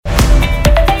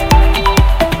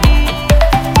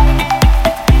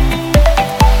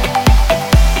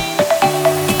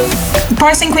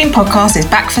Pricing Queen podcast is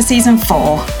back for season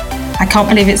 4. I can't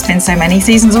believe it's been so many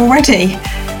seasons already.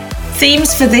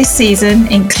 Themes for this season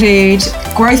include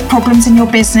growth problems in your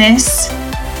business,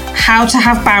 how to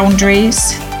have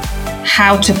boundaries,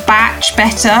 how to batch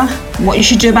better, what you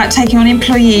should do about taking on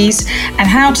employees, and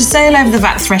how to sail over the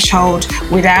VAT threshold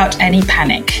without any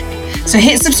panic. So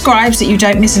hit subscribe so that you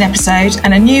don't miss an episode,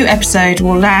 and a new episode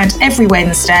will land every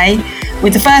Wednesday,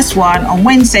 with the first one on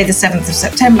Wednesday the 7th of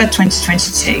September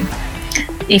 2022.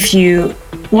 If you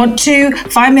want to,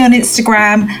 find me on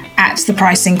Instagram at The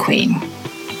Pricing Queen.